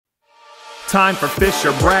Time for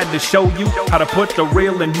Fisher Brad to show you how to put the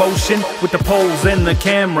reel in motion with the poles and the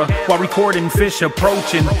camera while recording fish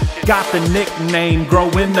approaching. Got the nickname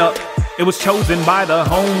growing up. It was chosen by the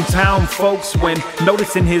hometown folks when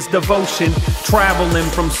noticing his devotion. Traveling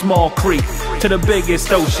from Small Creek to the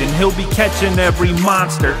biggest ocean, he'll be catching every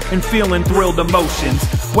monster and feeling thrilled emotions.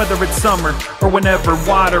 Whether it's summer or whenever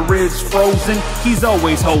water is frozen, he's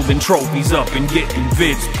always holding trophies up and getting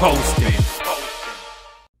vids posted.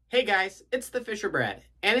 Hey guys, it's the Fisher Brad,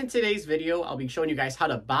 and in today's video, I'll be showing you guys how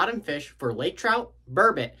to bottom fish for lake trout,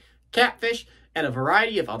 burbot, catfish, and a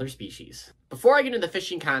variety of other species. Before I get into the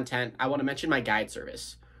fishing content, I want to mention my guide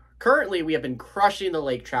service. Currently, we have been crushing the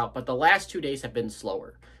lake trout, but the last 2 days have been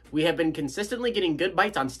slower. We have been consistently getting good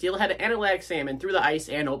bites on steelhead and Atlantic salmon through the ice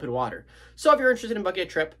and open water. So if you're interested in booking a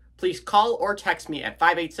trip, please call or text me at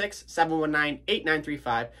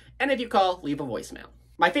 586-719-8935, and if you call, leave a voicemail.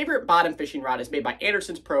 My favorite bottom fishing rod is made by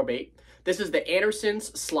Anderson's Pro Bait. This is the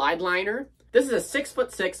Anderson's Slide Liner. This is a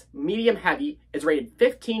 6'6", medium heavy. It's rated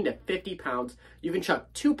 15 to 50 pounds. You can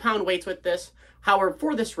chuck 2-pound weights with this. However,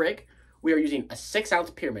 for this rig, we are using a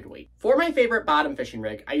 6-ounce pyramid weight. For my favorite bottom fishing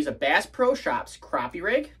rig, I use a Bass Pro Shops crappie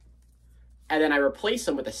rig, and then I replace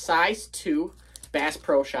them with a size 2 Bass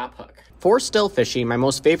Pro Shop hook. For still fishing, my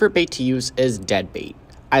most favorite bait to use is dead bait.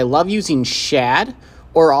 I love using shad,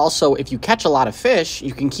 or also if you catch a lot of fish,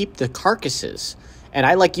 you can keep the carcasses. And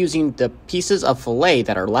I like using the pieces of fillet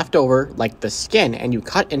that are left over, like the skin, and you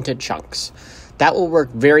cut into chunks. That will work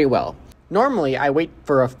very well. Normally, I wait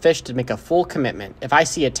for a fish to make a full commitment. If I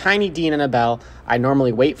see a tiny dean and a bell, I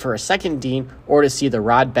normally wait for a second dean or to see the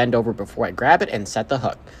rod bend over before I grab it and set the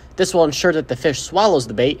hook. This will ensure that the fish swallows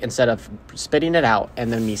the bait instead of spitting it out,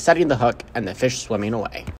 and then me setting the hook and the fish swimming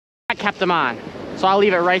away. I kept them on, so I'll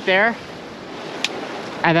leave it right there.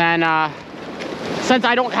 And then, since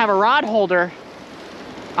I don't have a rod holder,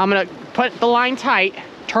 I'm gonna put the line tight,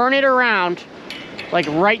 turn it around, like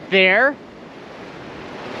right there.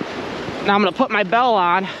 Now I'm gonna put my bell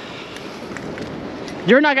on.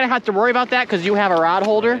 You're not gonna have to worry about that because you have a rod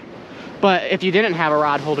holder. But if you didn't have a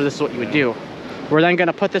rod holder, this is what you would do. We're then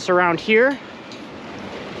gonna put this around here.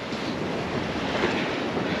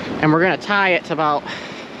 And we're gonna tie it to about,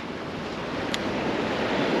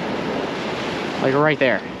 like right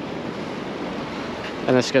there.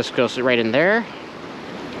 And this just goes right in there.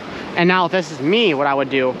 And now if this is me, what I would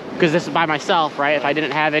do, because this is by myself, right? If I didn't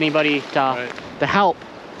have anybody to help.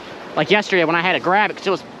 Like yesterday when I had to grab it, because it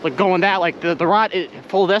was like going that, like the rod, it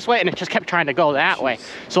pulled this way and it just kept trying to go that way.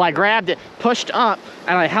 So I grabbed it, pushed up,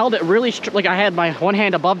 and I held it really, like I had my one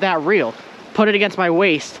hand above that reel, put it against my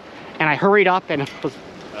waist, and I hurried up and it was,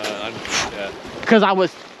 because I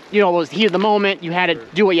was, you know, it was the heat of the moment. You had to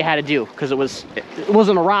do what you had to do because it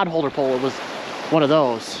wasn't a rod holder pole. It was one of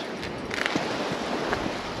those.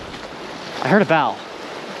 I heard a bell.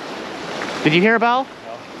 Did you hear a bell? No.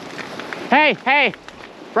 Hey, hey,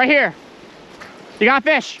 right here. You got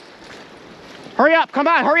fish. Hurry up, come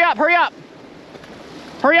on, hurry up, hurry up.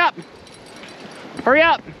 Hurry up. Hurry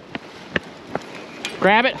up.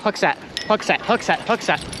 Grab it, hook set, hook set, hook set, hook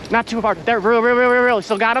set. Not too far. There, real.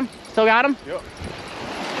 Still got him? Still got him? Yep.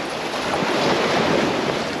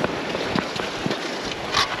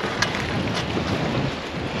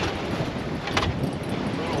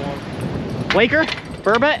 Laker?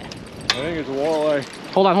 Burbot? I think it's a walleye.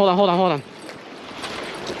 Hold on. Hold on.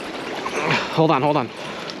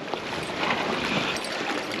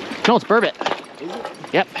 No, it's burbot. Is it?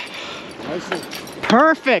 Yep. Nice.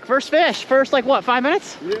 Perfect. First fish. First, like what, 5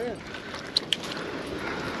 minutes? Yeah.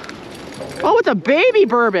 Oh, it's a baby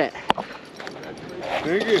burbot.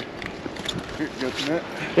 Thank you. Here, got the net.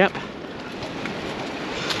 Yep.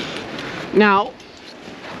 Now,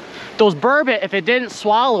 those burbot, if it didn't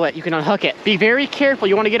swallow it, you can unhook it. Be very careful.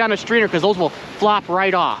 You want to get on a strainer because those will flop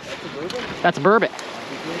right off. That's a burbot.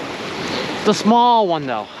 It's a small one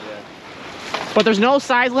though. Yeah. But there's no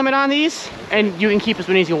size limit on these, and you can keep as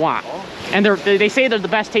many as you want. And they say they're the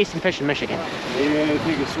best tasting fish in Michigan. Yeah, I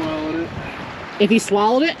think he swallowed it. If he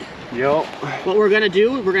swallowed it, yep. What we're gonna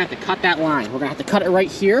do, we're gonna have to cut that line. We're gonna have to cut it right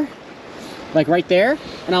here, like right there,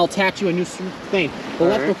 and I'll attach you a new thing.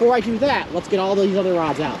 But before I do that, let's get all these other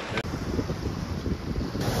rods out.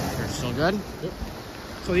 They're still good? Yep.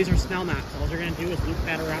 So these are snell knots. All you're gonna do is loop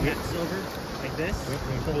that around that silver, like this. Yep.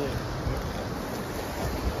 Pull it.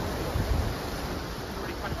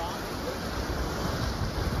 Already cut it off.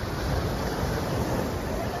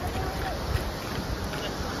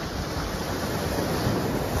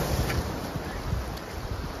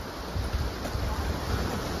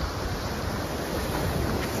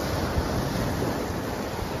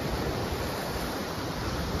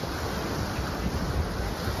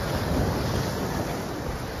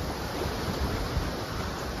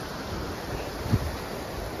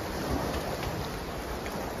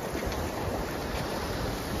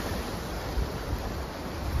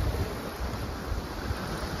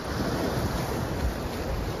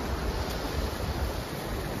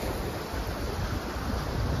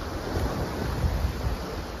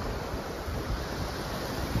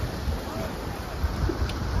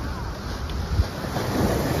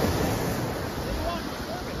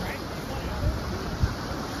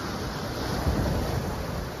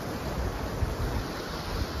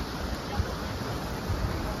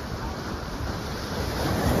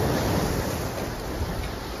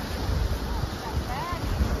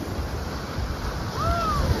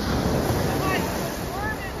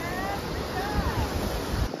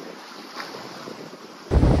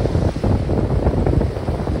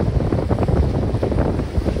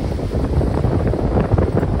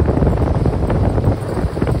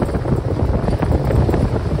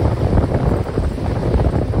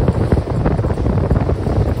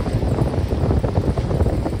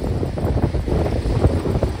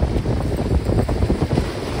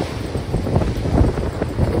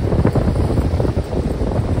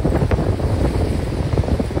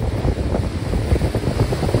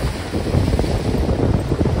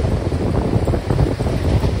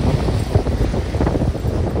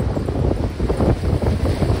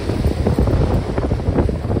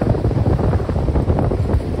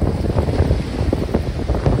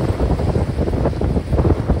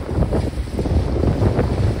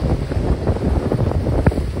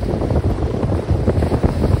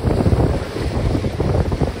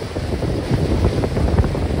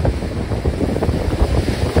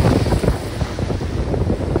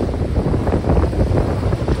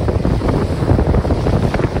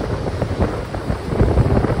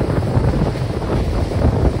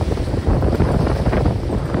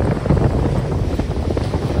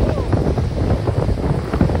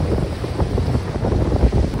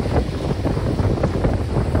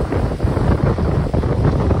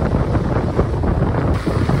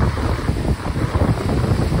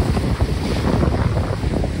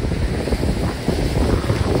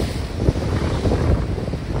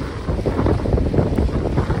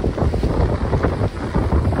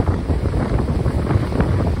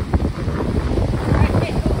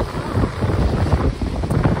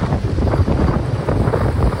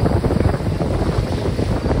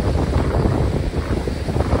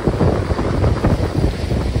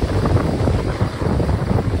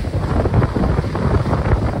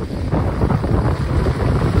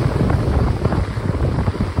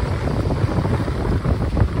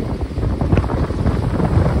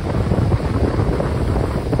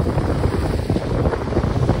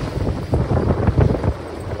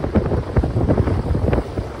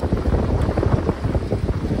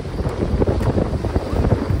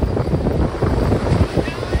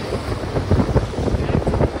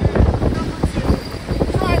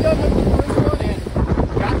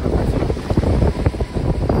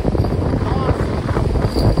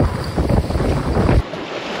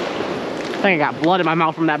 think I got blood in my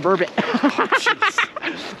mouth from that burbot.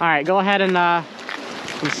 All right, go ahead and let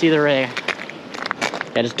me see the rig.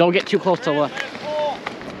 Yeah, just don't get too close to look.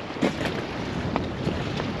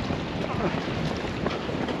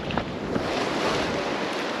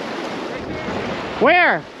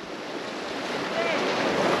 Where?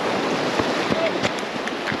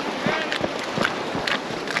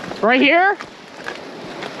 Right here?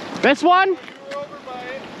 This one?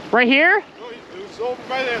 Right here? No, it was over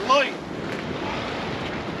by that light.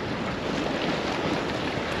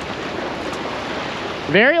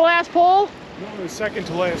 Very last pull? No, the second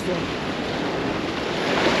to last one.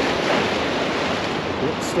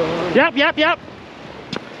 Yep, still on. Yep.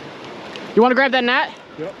 You want to grab that net?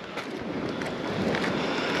 Yep.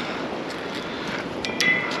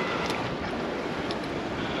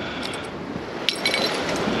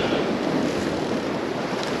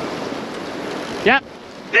 Yep.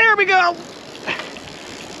 There we go.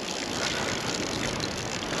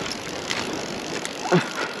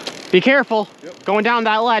 Be careful. Yep. Going down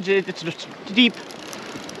that ledge, it's just deep.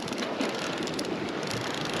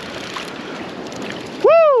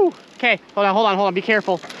 Woo! Okay, hold on. Be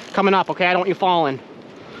careful. Coming up, okay? I don't want you falling.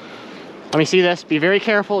 Let me see this. Be very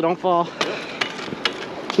careful. Don't fall.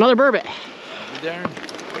 Yep. Another burbot. Be darned.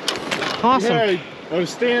 Awesome. Yeah, I was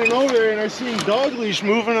standing over there and I seen dog leash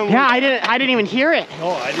moving. Yeah, I didn't even hear it.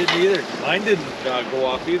 No, I didn't either. Mine didn't go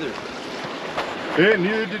off either. Yeah,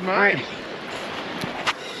 neither did mine. All right.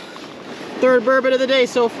 Third burbot of the day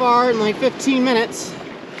so far in like 15 minutes.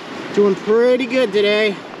 Doing pretty good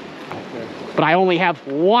today. Okay. But I only have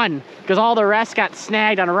one because all the rest got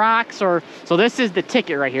snagged on rocks or so this is the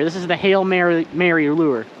ticket right here. This is the Hail Mary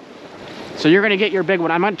lure. So you're gonna get your big one.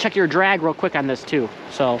 I'm gonna check your drag real quick on this too.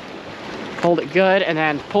 So hold it good and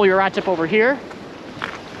then pull your rod tip over here.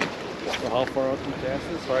 So how far out can you cast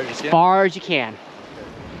this? As far as you can.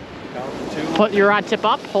 Count to 2. Put your rod tip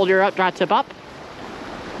up, hold your rod tip up.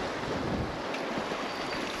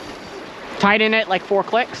 Tighten it like 4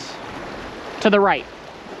 clicks. To the right.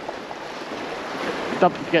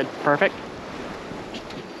 Good, perfect.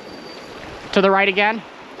 To the right again.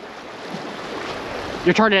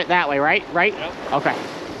 You're turning it that way, right? Right? Yep. Okay.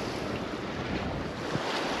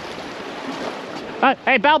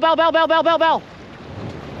 Hey, bell.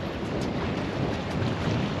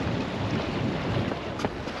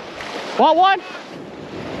 Want one?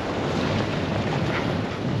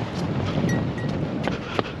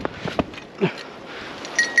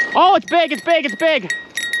 Oh, it's big.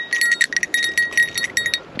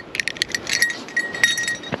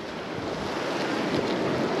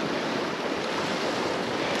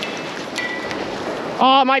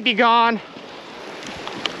 Oh, it might be gone.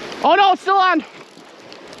 Oh no, it's still on.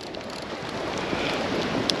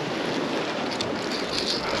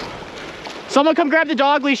 Someone come grab the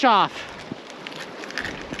dog leash off.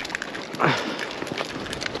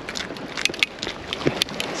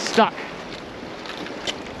 Stuck.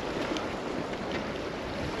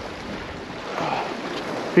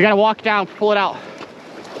 You gotta walk down, pull it out.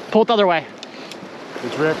 Pull it the other way.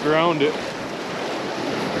 It's wrapped around it.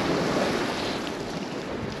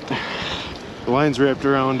 The line's wrapped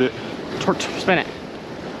around it. Spin it.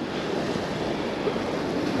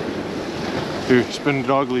 Here, spin the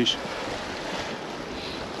dog leash.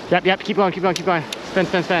 Yep, keep going. Spin.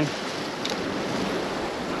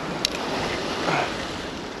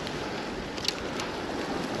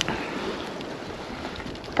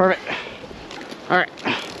 Perfect. All right.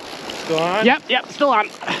 Still on? Yep, still on.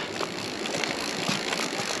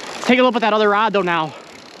 Take a look at that other rod though now.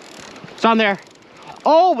 It's on there.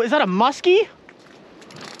 Oh, is that a muskie?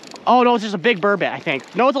 Oh no, it's just a big burbot, I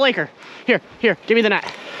think. No, it's a Laker. Here, give me the net.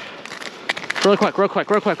 Real quick.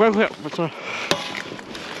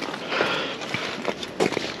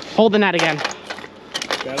 Hold the net again.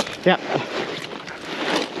 Got it? Yep.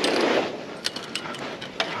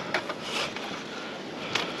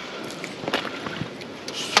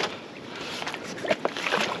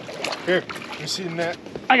 Here, you see the net?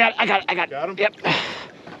 I got it. Got him? Yep.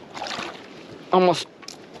 Almost.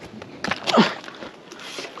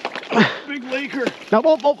 Big Laker. No,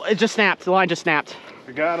 oh, it just snapped. The line just snapped.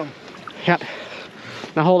 I got him. Yep.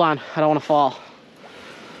 Now hold on. I don't want to fall.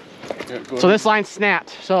 Yeah, So this line snapped.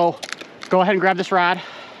 So go ahead and grab this rod.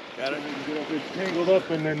 Got it. It's tangled up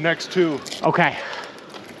in the next 2. Okay.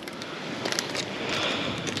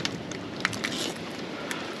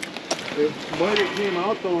 It might have came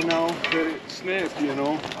out though now that it snapped, you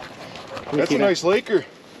know. That's a nice Laker.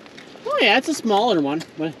 Oh yeah, it's a smaller one,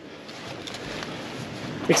 but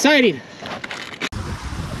exciting.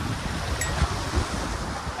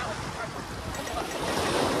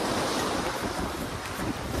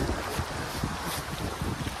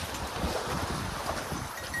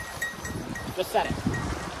 Just set it.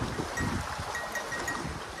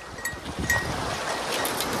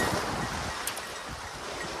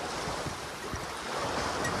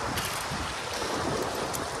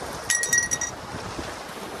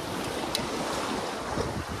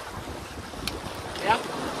 Yeah.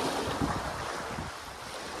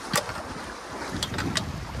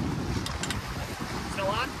 Still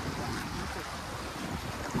on?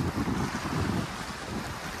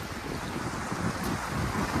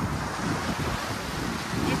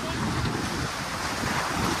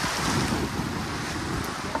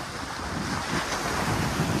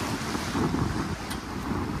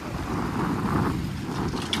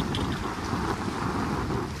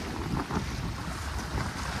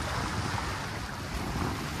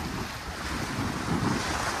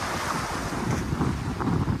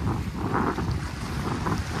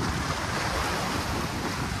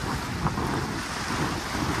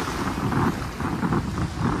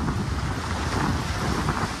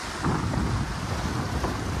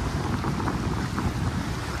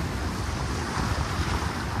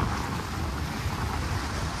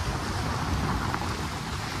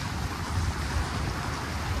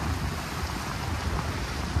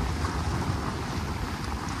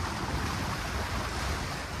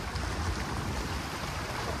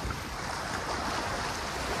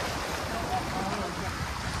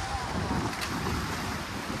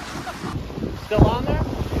 Still on there?